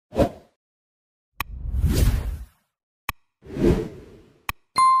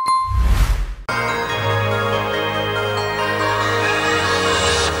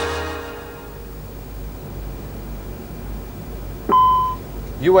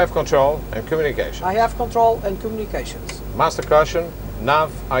You have control and communication. I have control and communications. Master caution,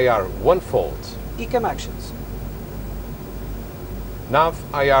 nav IR1 fault. ECAM actions. Nav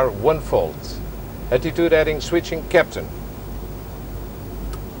IR1 fault. Attitude heading switching captain.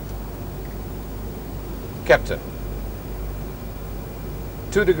 Captain.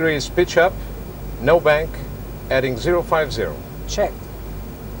 2 degrees pitch up, no bank, heading 050. Checked.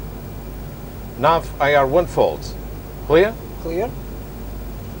 Nav IR1 fault. Clear? Clear.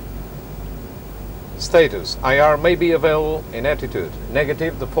 Status. IR may be available in attitude.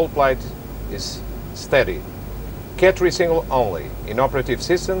 Negative, the fault light is steady. Cat3 single only. In operative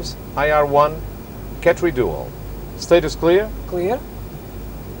systems, IR1, Cat3 dual. Status clear? Clear.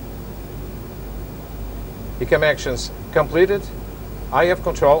 ECAM actions completed. I have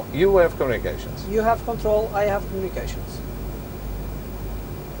control, you have communications. You have control, I have communications.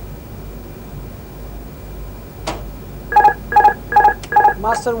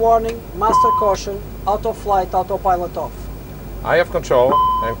 Master warning, master caution, auto flight, autopilot off. I have control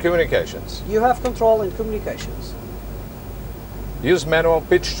and communications. You have control and communications. Use manual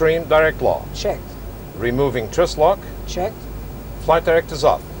pitch stream direct law. Checked. Removing thrust lock. Checked. Flight directors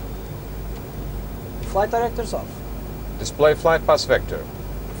off. Flight directors off. Display flight path vector.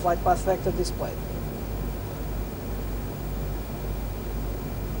 Flight path vector displayed.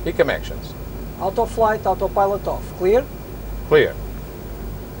 ECAM actions. Auto flight, autopilot off. Clear. Clear.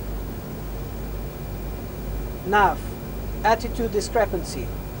 Nav. Attitude discrepancy.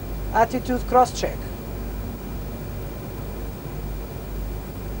 Attitude cross-check.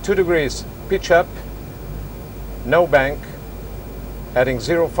 2 degrees pitch up, no bank, heading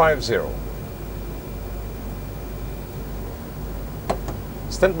 050.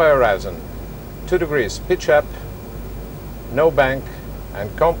 Standby horizon. 2 degrees pitch up, no bank,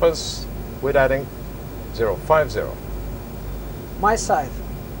 and compass with heading 050. My side.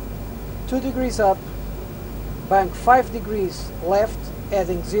 2 degrees up, bank 5 degrees left,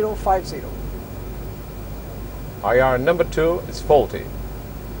 heading 050. IR number 2 is faulty.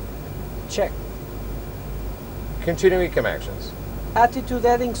 Check. Continue ECAM actions. Attitude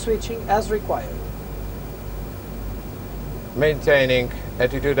heading switching as required. Maintaining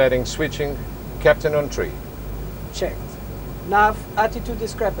attitude heading switching, captain on tree. Checked. Nav. Attitude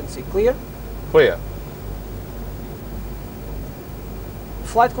discrepancy. Clear. Clear.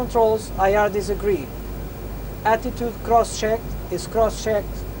 Flight controls. IR disagree. Attitude cross-checked is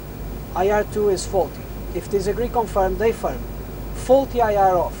cross-checked. IR2 is faulty. If disagree confirmed, they firm. Faulty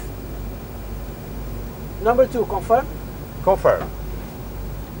IR off. Number 2, confirm. Confirm.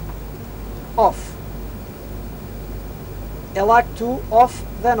 Off. LAC 2 off,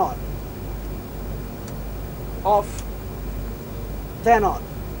 then on. Off, then on.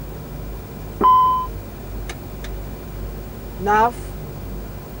 Nav.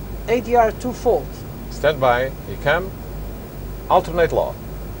 ADR 2 fault. Standby, ECAM, alternate law.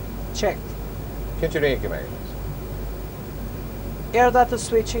 Checked. Continue ECAM actions. Air data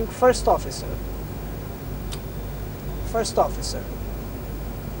switching, first officer. First officer.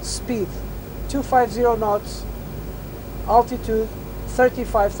 Speed 250 knots. Altitude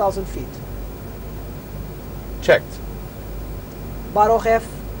 35,000 feet. Checked. Baro ref,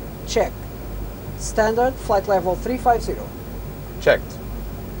 check. Standard, flight level 350. Checked.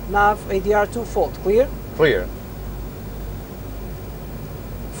 Nav ADR2 fault, clear. Clear.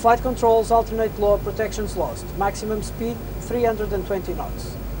 Flight controls, alternate law, protections lost. Maximum speed 320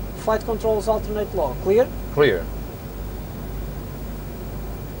 knots. Flight controls, alternate law, clear. Clear.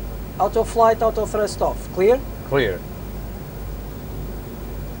 Auto flight, auto thrust off, clear. Clear.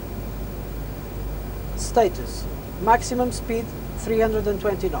 Status, maximum speed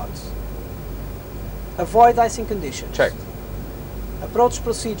 320 knots. Avoid icing conditions. Checked. Approach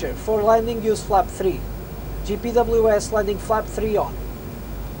procedure, for landing use flap 3. GPWS landing flap 3 on.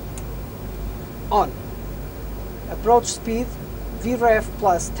 On. Approach speed VREF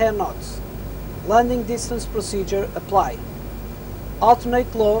plus 10 knots. Landing distance procedure apply.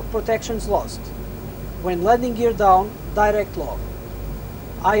 Alternate law, protections lost. When landing gear down, direct law.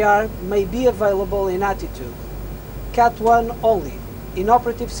 IR may be available in attitude. Cat1 only. In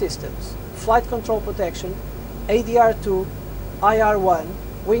operative systems. Flight control protection. ADR2. IR1.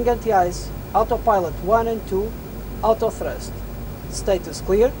 Wing anti-ice. Autopilot 1 and 2. Auto thrust. Status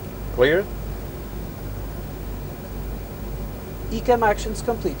clear. Clear. ECAM actions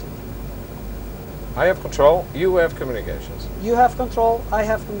completed. I have control, you have communications. You have control, I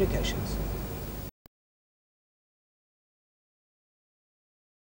have communications.